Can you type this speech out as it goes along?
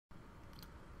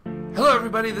Hello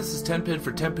everybody, this is Tenpin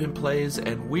for Tenpin Plays,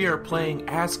 and we are playing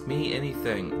Ask Me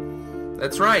Anything.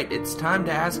 That's right, it's time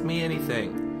to ask me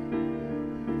anything.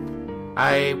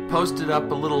 I posted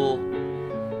up a little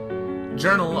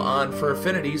journal on For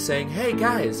Affinity saying, hey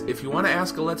guys, if you want to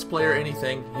ask a Let's Player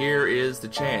anything, here is the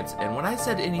chance. And when I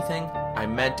said anything, I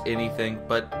meant anything,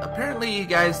 but apparently you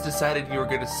guys decided you were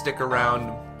going to stick around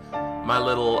my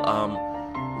little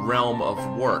realm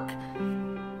of work.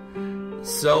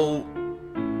 So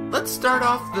let's start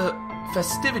off the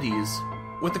festivities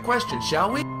with a question,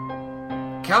 shall we?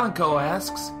 Kalenko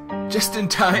asks, just in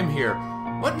time here,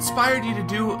 what inspired you to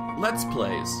do Let's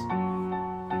Plays?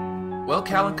 Well,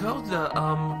 Kalenko, the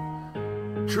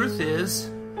truth is,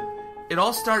 it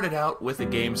all started out with a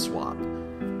game swap.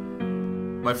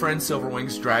 My friend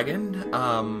Silverwings Dragon,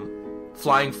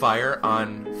 Flying Fire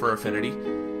on For Affinity,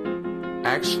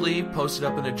 actually posted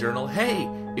up in a journal, hey,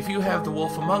 if you have The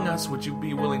Wolf Among Us, would you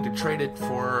be willing to trade it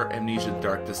for Amnesia: The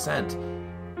Dark Descent?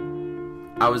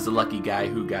 I was the lucky guy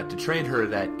who got to trade her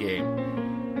that game.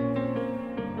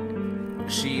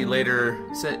 She later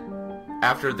said,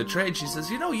 after the trade, she says,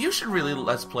 you know, you should really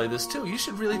Let's Play this too. You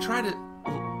should really try to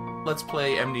Let's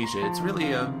Play Amnesia. It's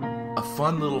really a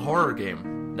fun little horror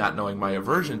game. Not knowing my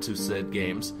aversion to said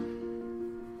games,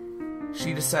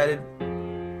 she decided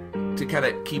to kind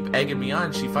of keep egging me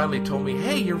on. She finally told me,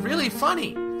 hey, you're really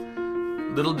funny.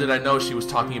 Little did I know she was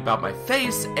talking about my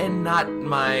face and not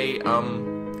my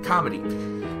comedy.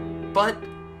 But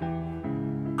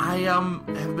I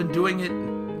have been doing it.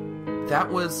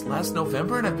 That was last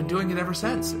November, and I've been doing it ever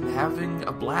since, and having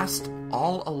a blast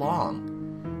all along.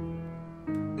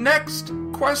 Next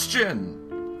question.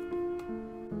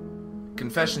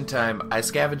 Confession time. I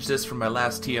scavenged this from my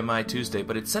last TMI Tuesday,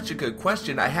 but it's such a good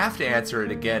question, I have to answer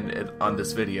it again on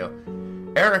this video.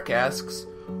 Eric asks,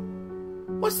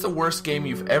 what's the worst game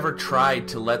you've ever tried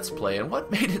to Let's Play, and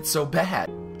what made it so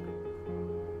bad?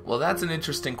 Well, that's an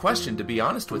interesting question, to be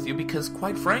honest with you, because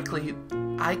quite frankly,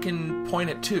 I can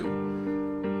point at two.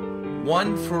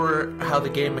 One for how the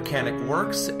game mechanic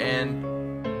works, and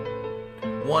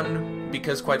one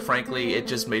because, quite frankly, it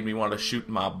just made me want to shoot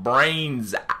my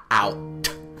brains out.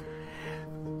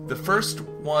 The first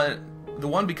one, the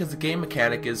one because the game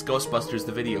mechanic is Ghostbusters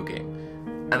the video game.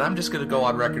 And I'm just going to go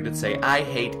on record and say I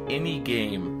hate any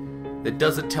game that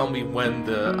doesn't tell me when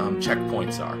the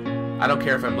checkpoints are. I don't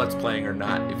care if I'm Let's Playing or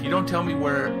not. If you don't tell me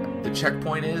where the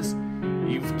checkpoint is,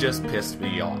 you've just pissed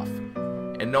me off.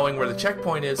 And knowing where the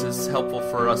checkpoint is helpful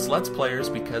for us Let's Players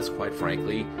because, quite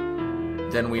frankly,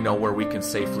 then we know where we can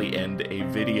safely end a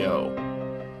video.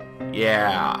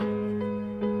 Yeah,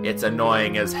 it's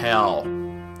annoying as hell.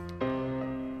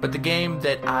 But the game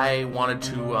that I wanted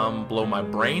to blow my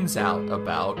brains out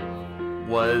about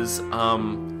was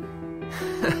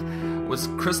was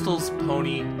Crystal's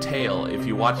Pony Tale. If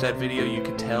you watch that video, you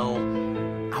could tell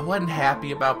I wasn't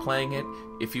happy about playing it.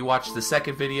 If you watch the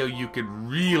second video, you could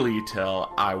really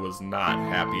tell I was not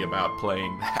happy about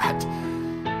playing that.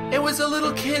 It was a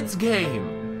little kid's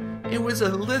game. It was a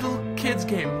little kid's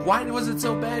game. Why was it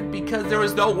so bad? Because there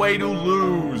was no way to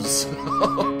lose.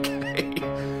 Okay.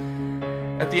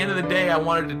 At the end of the day, I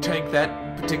wanted to take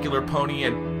that particular pony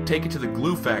and take it to the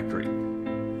glue factory.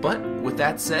 But with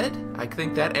that said, I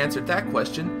think that answered that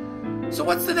question. So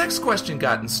what's the next question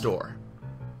got in store?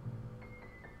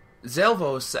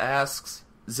 Zelvos asks,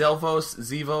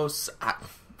 Zevos,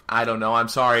 I don't know. I'm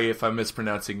sorry if I'm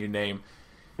mispronouncing your name.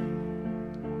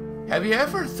 Have you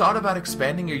ever thought about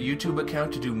expanding your YouTube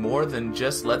account to do more than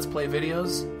just Let's Play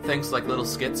videos? Things like little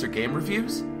skits or game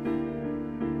reviews?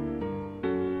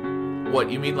 What,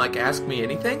 you mean like Ask Me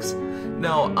Anythings?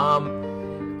 No,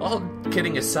 all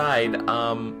kidding aside,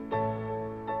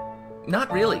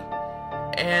 not really.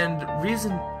 And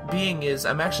reason being is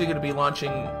I'm actually going to be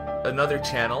launching another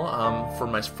channel for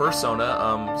my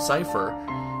persona, Cypher,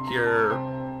 here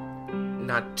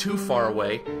not too far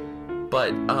away,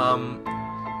 but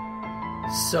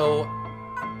so,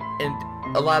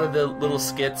 and a lot of the little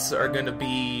skits are going to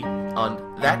be on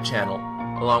that channel,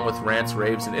 along with rants,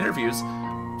 raves, and interviews.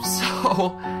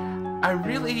 So, I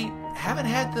really haven't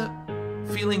had the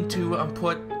feeling to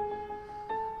put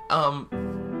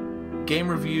game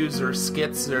reviews or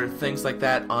skits or things like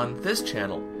that on this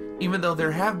channel. Even though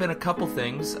there have been a couple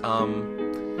things,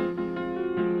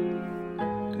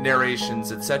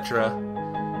 narrations, etc.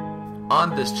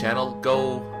 on this channel.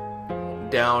 Go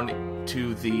down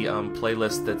to the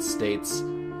playlist that states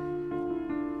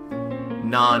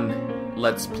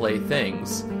non-Let's Play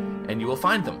things, and you will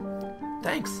find them.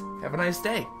 Thanks. Have a nice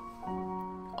day.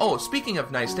 Oh, speaking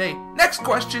of nice day, next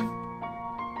question!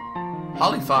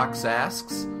 Holly Fox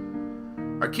asks,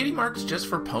 Are cutie marks just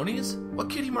for ponies?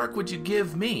 What cutie mark would you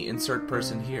give me? Insert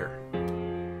person here.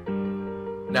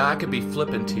 Now I could be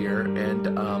flippant here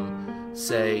and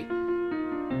say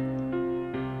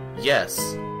yes.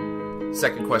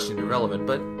 Second question irrelevant,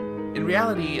 but in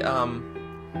reality, some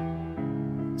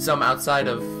outside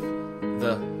of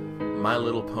the My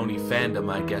Little Pony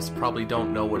fandom, I guess, probably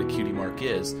don't know what a cutie mark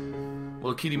is.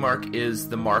 Well, a cutie mark is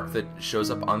the mark that shows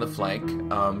up on the flank.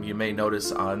 You may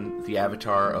notice on the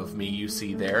avatar of me you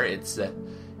see there, it's a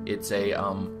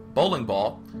bowling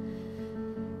ball.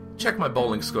 Check my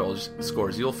bowling scores.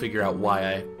 You'll figure out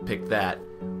why I picked that.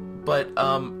 But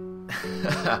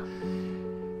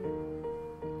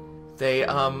they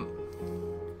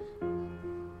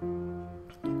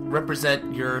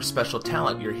represent your special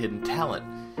talent, your hidden talent.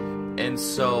 And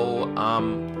so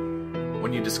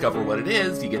when you discover what it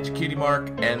is, you get your cutie mark,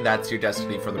 and that's your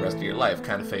destiny for the rest of your life.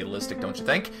 Kind of fatalistic, don't you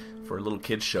think? For a little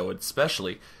kid's show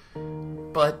especially.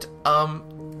 But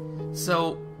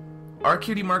so are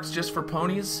cutie marks just for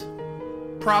ponies?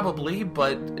 Probably,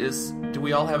 but do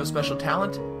we all have a special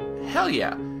talent? Hell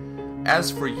yeah. As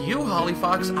for you,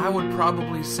 Hollyfox, I would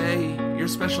probably say your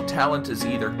special talent is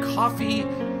either coffee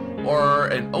or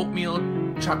an oatmeal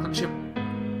chocolate chip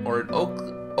or an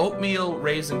oatmeal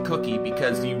raisin cookie,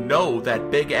 because you know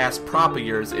that big-ass prop of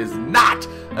yours is not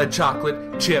a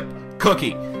chocolate chip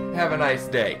cookie. Have a nice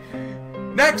day.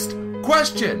 Next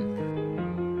question.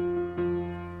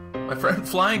 My friend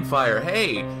Flying Fire,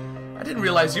 hey, I didn't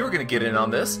realize you were going to get in on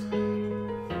this.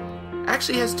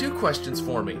 Actually has two questions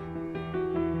for me.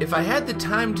 If I had the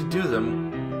time to do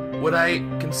them, would I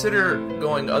consider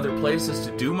going other places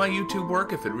to do my YouTube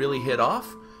work if it really hit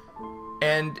off?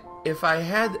 And if I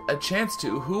had a chance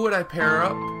to, who would I pair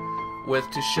up with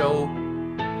to show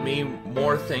me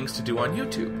more things to do on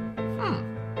YouTube?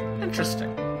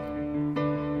 Interesting.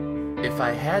 If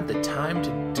I had the time to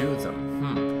do them,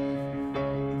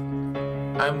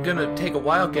 I'm gonna take a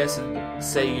wild guess and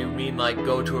say you mean like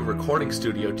go to a recording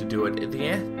studio to do it. The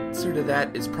answer to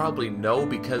that is probably no,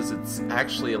 because it's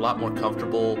actually a lot more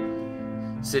comfortable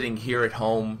sitting here at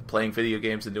home playing video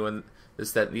games and doing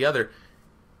this, that, and the other.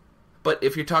 But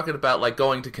if you're talking about like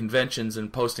going to conventions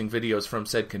and posting videos from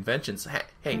said conventions,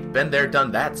 hey, been there,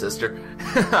 done that, sister.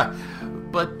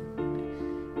 But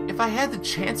if I had the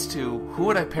chance to, who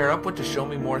would I pair up with to show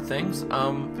me more things?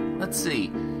 Let's see.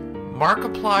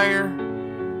 Markiplier,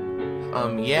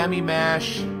 Yammy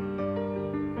Mash.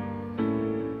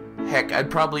 Heck,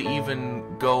 I'd probably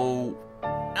even go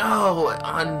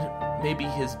on maybe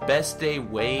his best day,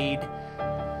 Wade.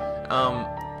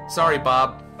 Sorry,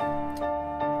 Bob.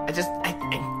 I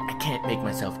can't make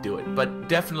myself do it. But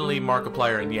definitely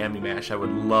Markiplier and Yammy Mash. I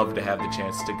would love to have the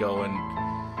chance to go and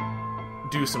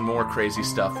do some more crazy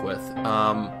stuff with.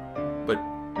 But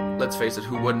let's face it,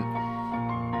 who wouldn't?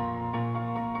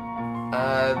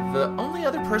 The only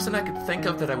other person I could think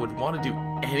of that I would want to do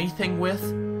anything with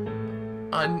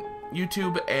on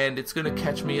YouTube, and it's going to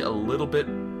catch me a little bit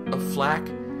of flack,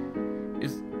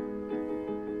 is...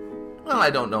 Well, I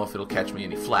don't know if it'll catch me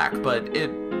any flack, but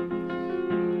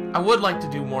I would like to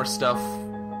do more stuff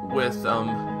with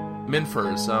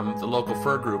Minfurs, the local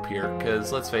fur group here,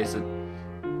 because let's face it,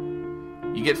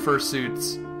 you get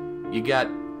fursuits, you got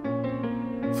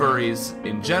furries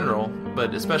in general,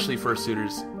 but especially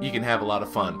fursuiters, you can have a lot of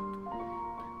fun.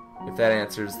 If that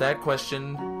answers that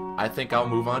question, I think I'll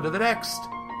move on to the next.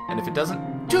 And if it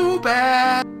doesn't, too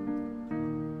bad!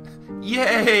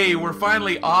 Yay! We're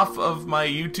finally off of my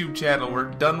YouTube channel. We're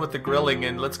done with the grilling,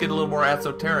 and let's get a little more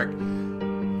esoteric.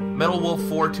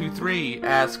 MetalWolf423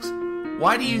 asks,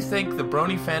 why do you think the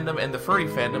brony fandom and the furry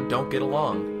fandom don't get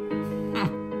along?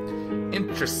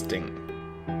 Interesting.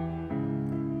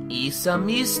 It's a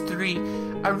mystery.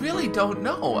 I really don't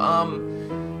know.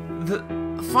 The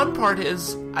fun part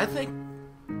is, I think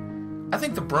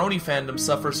the brony fandom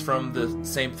suffers from the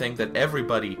same thing that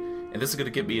everybody, and this is going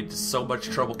to get me into so much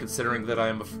trouble considering that I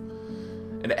am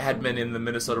an admin in the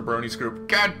Minnesota Bronies group.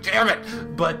 God damn it!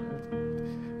 But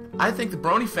I think the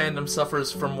brony fandom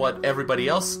suffers from what everybody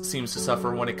else seems to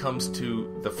suffer when it comes to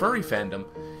the furry fandom,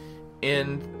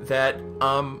 in that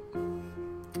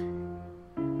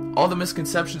all the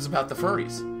misconceptions about the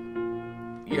furries.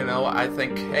 You know, I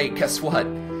think, hey, guess what?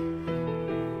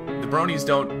 The bronies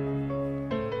don't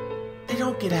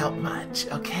get out much,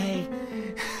 okay?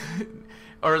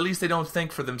 Or at least they don't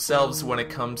think for themselves when it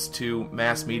comes to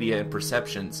mass media and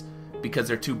perceptions, because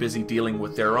they're too busy dealing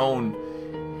with their own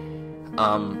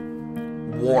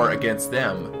war against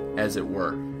them, as it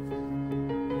were.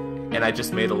 And I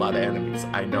just made a lot of enemies,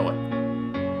 I know it.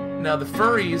 Now the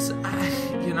furries,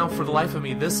 for the life of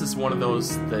me, this is one of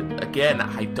those that, again,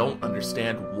 I don't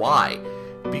understand why.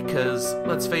 Because,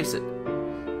 let's face it,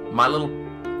 My Little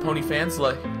Pony fans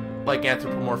like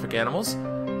anthropomorphic animals.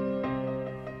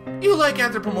 You like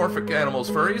anthropomorphic animals,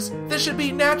 furries. This should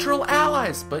be natural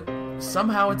allies, but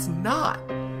somehow it's not.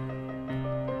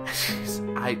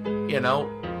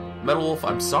 Metal Wolf,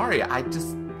 I'm sorry, I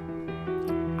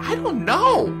don't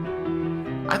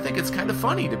know. I think it's kind of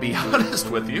funny, to be honest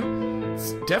with you.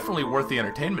 It's definitely worth the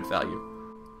entertainment value.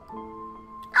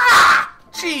 Ah!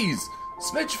 Jeez!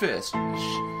 Smidgefish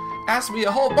asked me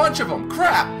a whole bunch of them.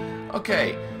 Crap!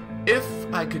 Okay, if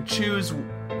I could choose,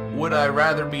 would I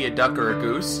rather be a duck or a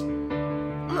goose?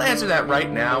 I'm gonna answer that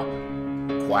right now.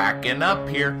 Quacking up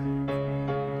here.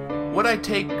 Would I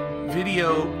take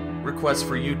video requests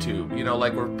for YouTube? You know,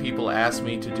 like where people ask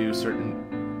me to do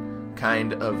certain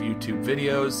kind of YouTube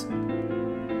videos.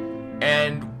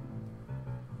 And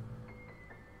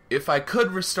if I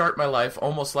could restart my life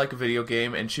almost like a video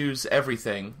game and choose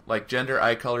everything, like gender,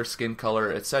 eye color, skin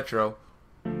color, etc.,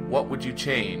 what would you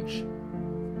change?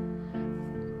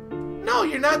 No,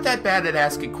 you're not that bad at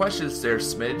asking questions there,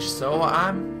 Smidge, so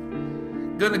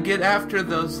I'm gonna get after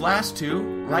those last two,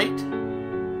 right?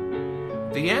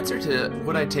 The answer to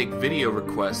would I take video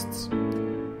requests,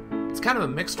 it's kind of a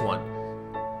mixed one.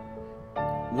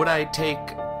 Would I take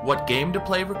what game to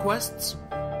play requests?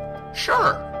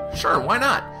 Sure, why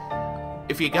not?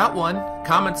 If you got one,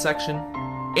 comment section,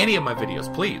 any of my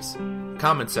videos, please,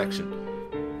 comment section.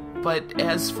 But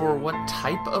as for what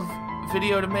type of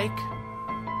video to make,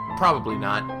 probably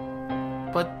not.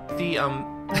 But the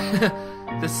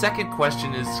the second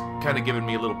question is kind of giving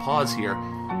me a little pause here.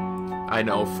 I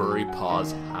know, furry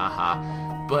pause,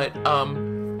 haha. But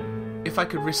if I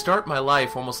could restart my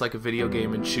life almost like a video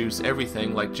game and choose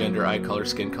everything like gender, eye color,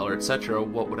 skin color, etc.,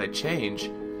 what would I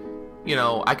change? You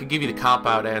know, I could give you the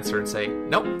cop-out answer and say,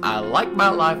 nope, I like my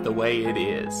life the way it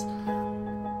is.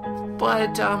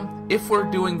 But if we're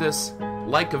doing this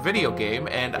like a video game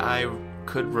and I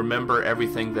could remember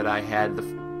everything that I had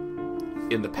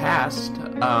in the past,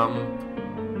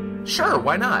 sure,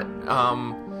 why not?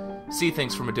 See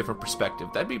things from a different perspective.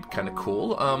 That'd be kind of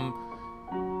cool.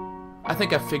 I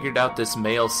think I figured out this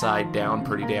male side down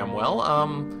pretty damn well.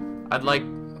 I'd like,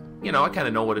 I kind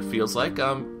of know what it feels like.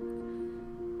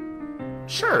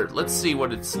 Sure, let's see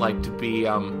what it's like to be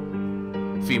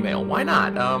female. Why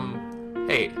not?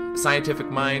 Hey, scientific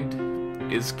mind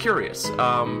is curious.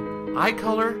 Eye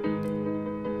color?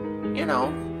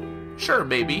 Sure,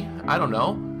 maybe. I don't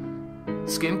know.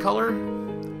 Skin color?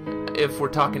 If we're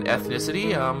talking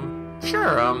ethnicity,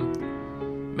 sure.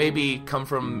 Maybe come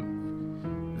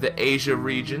from the Asia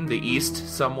region, the East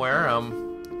somewhere.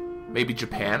 Maybe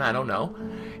Japan, I don't know.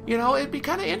 It'd be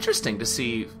kind of interesting to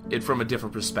see it from a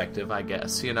different perspective, I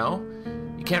guess, You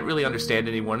can't really understand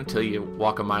anyone until you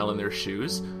walk a mile in their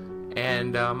shoes.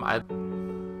 And,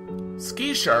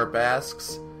 Ski Sharp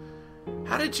asks,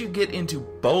 how did you get into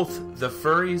both the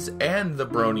furries and the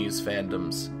bronies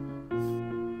fandoms?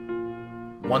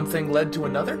 One thing led to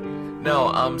another? No,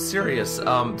 I'm serious.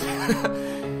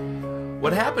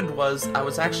 What happened was,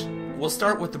 we'll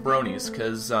start with the bronies,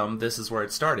 because this is where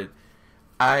it started.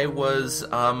 I was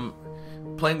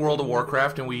playing World of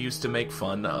Warcraft, and we used to make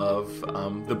fun of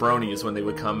the bronies when they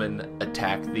would come and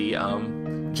attack the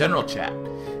general chat.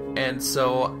 And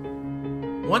so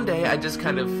one day I just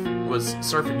kind of was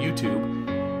surfing YouTube,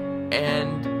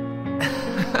 and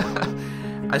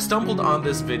I stumbled on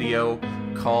this video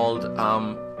called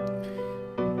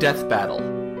Death Battle,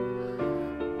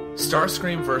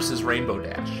 Starscream versus Rainbow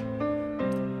Dash.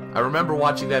 I remember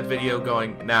watching that video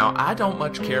going, now, I don't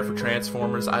much care for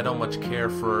Transformers, I don't much care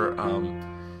for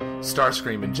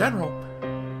Starscream in general,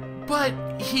 but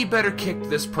he better kick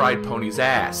this Pride Pony's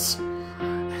ass.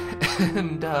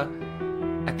 And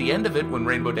at the end of it, when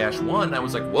Rainbow Dash won, I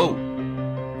was like, whoa,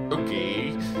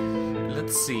 okay,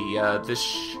 let's see, this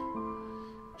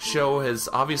show has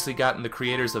obviously gotten the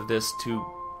creators of this to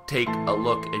take a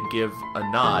look and give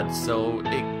a nod, so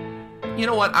you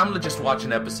know what, I'm gonna just watch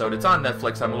an episode. It's on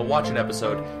Netflix, I'm gonna watch an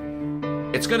episode.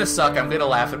 It's gonna suck, I'm gonna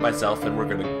laugh at myself, and we're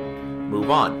gonna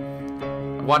move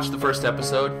on. I watched the first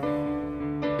episode,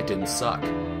 it didn't suck.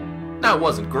 Now, it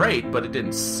wasn't great, but it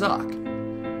didn't suck.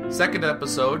 Second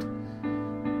episode,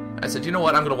 I said, you know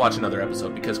what, I'm gonna watch another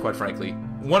episode, because quite frankly,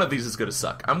 one of these is gonna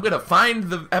suck. I'm gonna find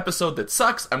the episode that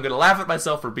sucks, I'm gonna laugh at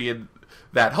myself for being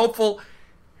that hopeful,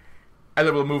 and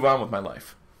then we'll move on with my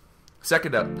life.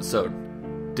 Second episode,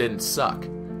 didn't suck.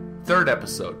 Third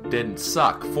episode, didn't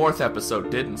suck. Fourth episode,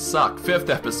 didn't suck. Fifth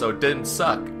episode, didn't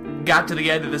suck. Got to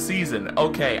the end of the season.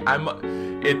 Okay,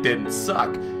 it didn't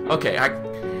suck. Okay,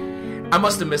 I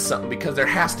must have missed something, because there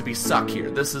has to be suck here.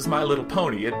 This is My Little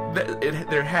Pony.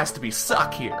 There has to be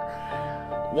suck here.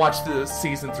 watch the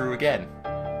season through again.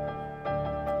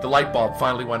 The light bulb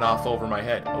finally went off over my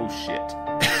head. Oh shit.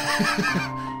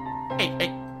 Hey,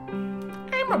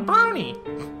 I'm a brony.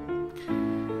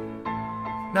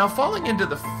 Now, falling into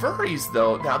the furries,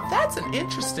 though, now that's an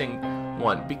interesting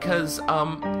one, because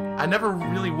I never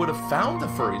really would have found the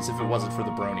furries if it wasn't for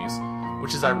the bronies,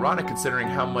 which is ironic considering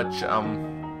how much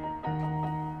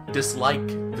dislike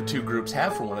the two groups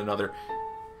have for one another.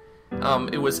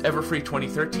 It was Everfree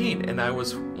 2013, and I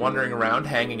was wandering around,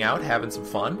 hanging out, having some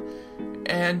fun,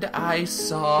 and I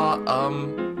saw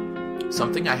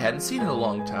something I hadn't seen in a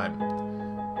long time.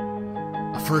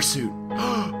 A fursuit.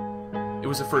 It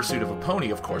was a fursuit of a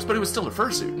pony, of course, but it was still a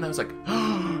fursuit, and I was like,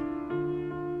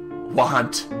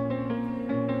 want.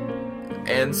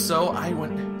 And so I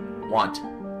went, want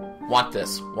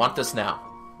this now,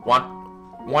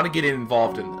 want to get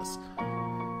involved in this,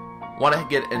 want to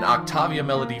get an Octavia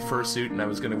Melody fursuit, and I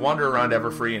was going to wander around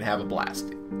Everfree and have a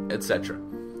blast, etc.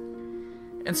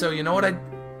 And so, you know what I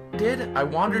did? I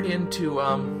wandered into,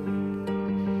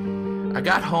 I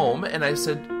got home, and I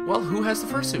said, well, who has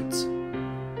the fursuits?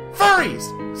 Furries!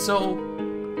 So,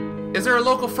 is there a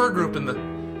local fur group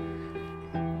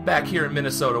back here in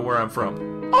Minnesota where I'm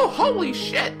from? Oh, holy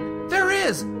shit! There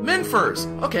is! Minfurs!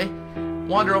 Okay,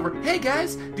 wander over. Hey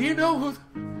guys, do you know who...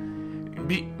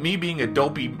 Me being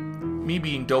dopey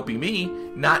me,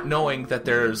 not knowing that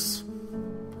there's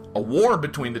a war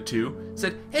between the two,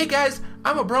 said, hey guys,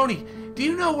 I'm a brony. Do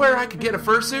you know where I could get a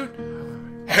fursuit?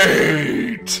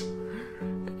 Hate!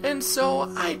 And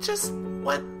so I just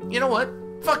went, you know what?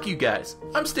 Fuck you guys.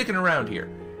 I'm sticking around here.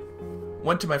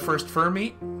 Went to my first fur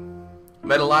meet.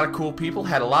 Met a lot of cool people.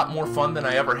 Had a lot more fun than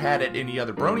I ever had at any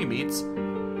other brony meets.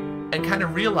 And kind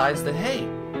of realized that, hey,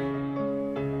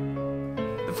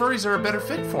 the furries are a better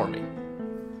fit for me.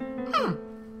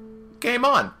 Game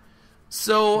on.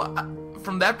 So,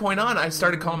 from that point on, I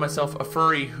started calling myself a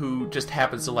furry who just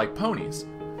happens to like ponies.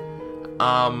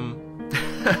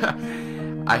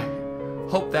 I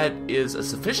hope that is a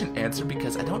sufficient answer,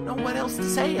 because I don't know what else to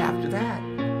say after that.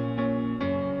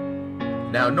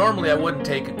 Now, normally I wouldn't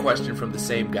take a question from the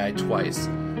same guy twice,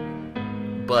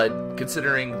 but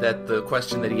considering that the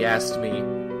question that he asked me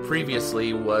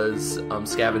previously was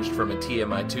scavenged from a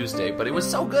TMI Tuesday, but it was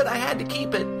so good I had to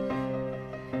keep it.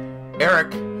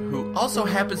 Eric, who also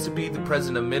happens to be the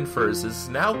president of Minfurs, is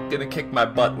now gonna kick my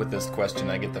butt with this question,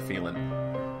 I get the feeling.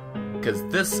 Because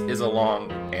this is a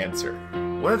long answer.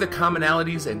 What are the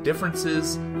commonalities and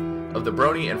differences of the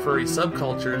brony and furry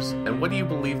subcultures, and what do you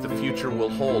believe the future will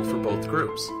hold for both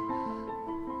groups?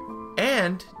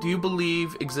 And do you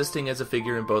believe existing as a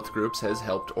figure in both groups has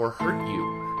helped or hurt you?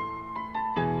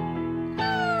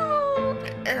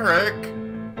 Eric,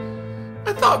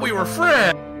 I thought we were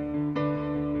friends.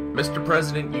 Mr.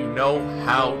 President, you know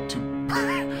how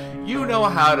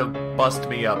to bust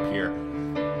me up here.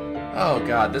 Oh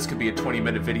god, this could be a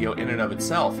 20-minute video in and of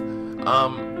itself.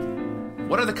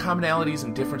 What are the commonalities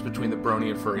and difference between the brony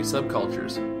and furry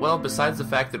subcultures? Well, besides the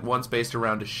fact that one's based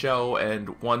around a show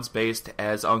and one's based,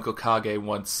 as Uncle Kage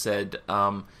once said,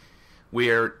 we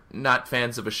are not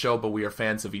fans of a show, but we are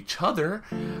fans of each other,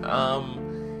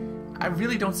 I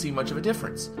really don't see much of a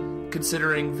difference.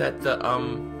 Considering that the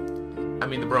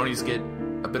bronies get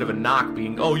a bit of a knock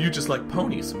being, oh, you just like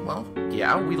ponies. Well,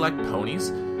 yeah, we like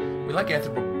ponies. We like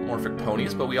anthropomorphic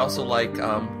ponies, but we also like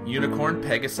unicorn,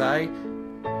 pegasi,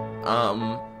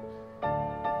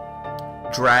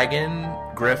 dragon,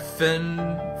 griffin,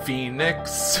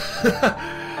 phoenix.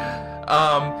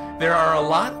 There are a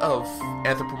lot of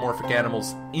anthropomorphic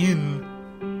animals in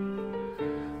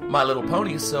My Little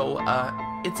Pony, so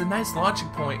it's a nice launching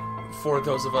point for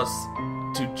those of us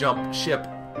to jump ship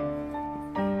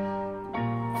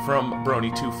from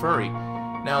brony to furry.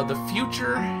 Now, the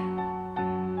future...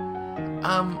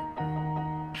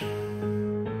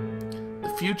 the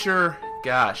future,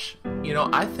 gosh, you know,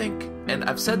 I think, and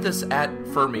I've said this at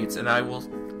fur meets, and I will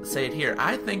say it here,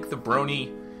 I think the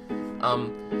brony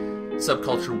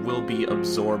subculture will be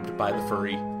absorbed by the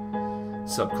furry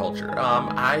subculture.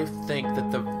 I think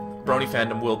that the brony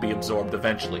fandom will be absorbed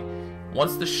eventually.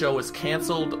 Once the show is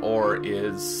canceled, or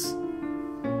is,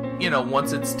 you know,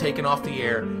 once it's taken off the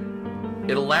air,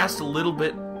 it'll last a little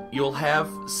bit. You'll have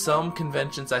some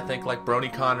conventions, I think, like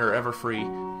BronyCon or Everfree,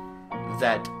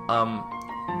 that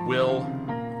will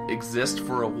exist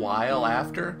for a while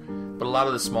after, but a lot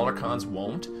of the smaller cons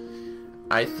won't.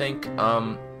 I think,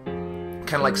 kind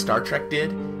of like Star Trek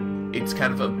did,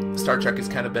 Star Trek has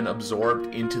kind of been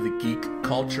absorbed into the geek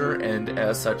culture, and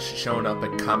as such shown up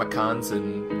at Comic-Cons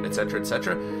and etc.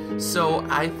 etc. So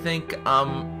I think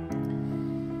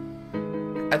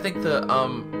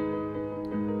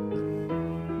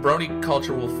brony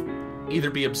culture will either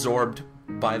be absorbed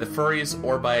by the furries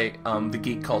or by the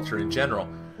geek culture in general.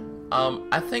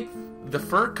 I think the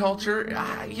fur culture,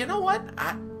 you know what?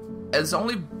 As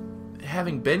only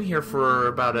having been here for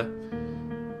about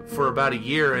a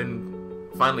year and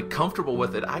finally comfortable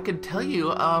with it, I can tell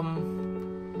you, I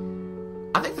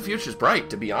think the future's bright,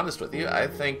 to be honest with you. I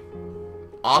think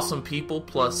awesome people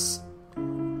plus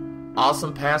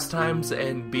awesome pastimes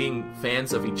and being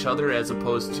fans of each other as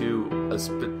opposed to a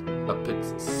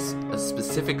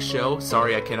specific show.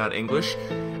 Sorry, I cannot English.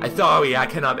 I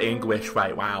cannot English,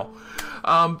 right, wow.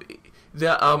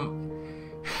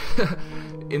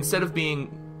 Instead of being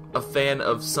a fan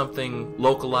of something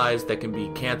localized that can be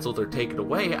canceled or taken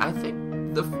away, I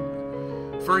think the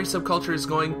furry subculture is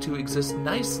going to exist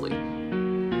nicely.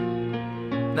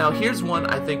 Now, here's one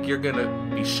I think you're going to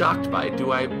be shocked by.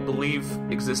 Do I believe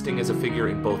existing as a figure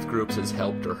in both groups has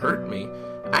helped or hurt me?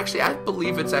 Actually, I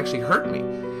believe it's actually hurt me.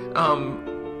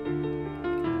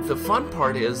 The fun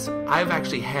part is, I've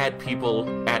actually had people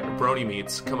at brony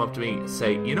meets come up to me and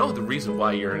say, you know the reason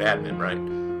why you're an admin, right?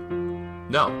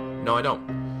 No, I don't.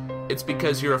 It's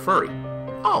because you're a furry.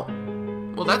 Oh,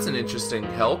 well that's an interesting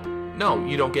help. No,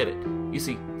 you don't get it. You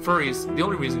see, furries, the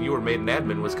only reason you were made an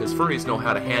admin was because furries know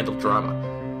how to handle drama.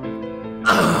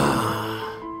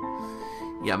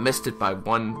 You missed it by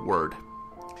one word.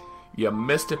 You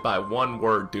missed it by one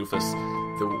word, doofus.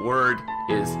 The word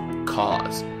is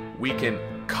cause. We can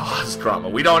cause drama.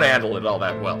 We don't handle it all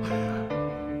that well.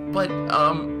 But,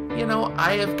 you know,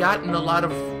 I have gotten a lot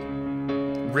of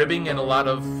ribbing and a lot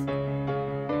of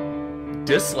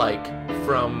dislike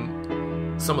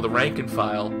from some of the rank and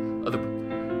file of the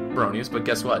bronies, but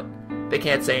guess what? They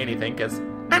can't say anything because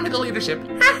I'm in the leadership.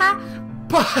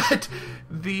 But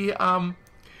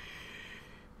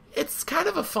it's kind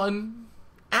of a fun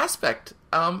aspect.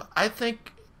 I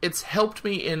think it's helped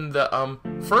me in the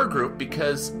fur group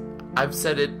because I've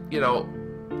said it, you know,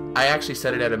 I actually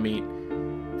said it at a meet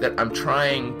that I'm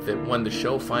trying that when the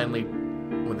show finally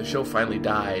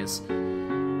dies,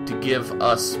 to give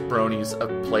us bronies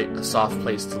a soft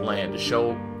place to land, to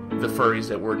show the furries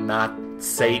that we're not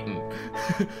Satan.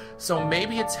 So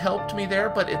maybe it's helped me there,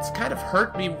 but it's kind of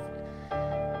hurt me.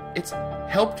 It's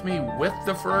helped me with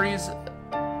the furries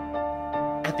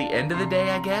at the end of the day,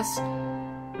 I guess.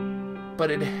 But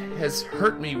it has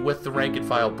hurt me with the rank and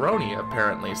file brony,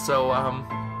 apparently. So,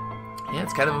 yeah,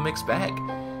 it's kind of a mixed bag.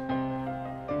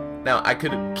 Now, I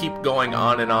could keep going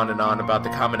on and on and on about the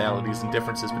commonalities and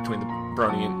differences between the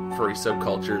brony and furry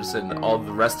subcultures and all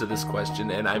the rest of this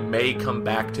question, and I may come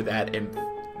back to that and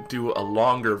do a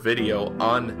longer video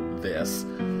on this.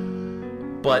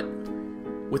 But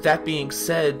with that being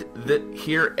said,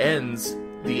 here ends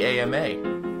the AMA.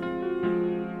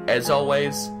 As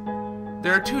always,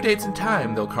 there are 2 dates in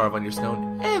time they'll carve on your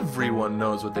stone. Everyone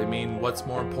knows what they mean. What's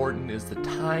more important is the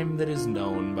time that is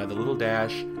known by the little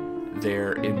dash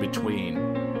there in between.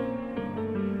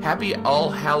 Happy All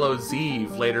Hallows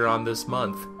Eve later on this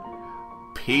month.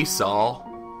 Peace all.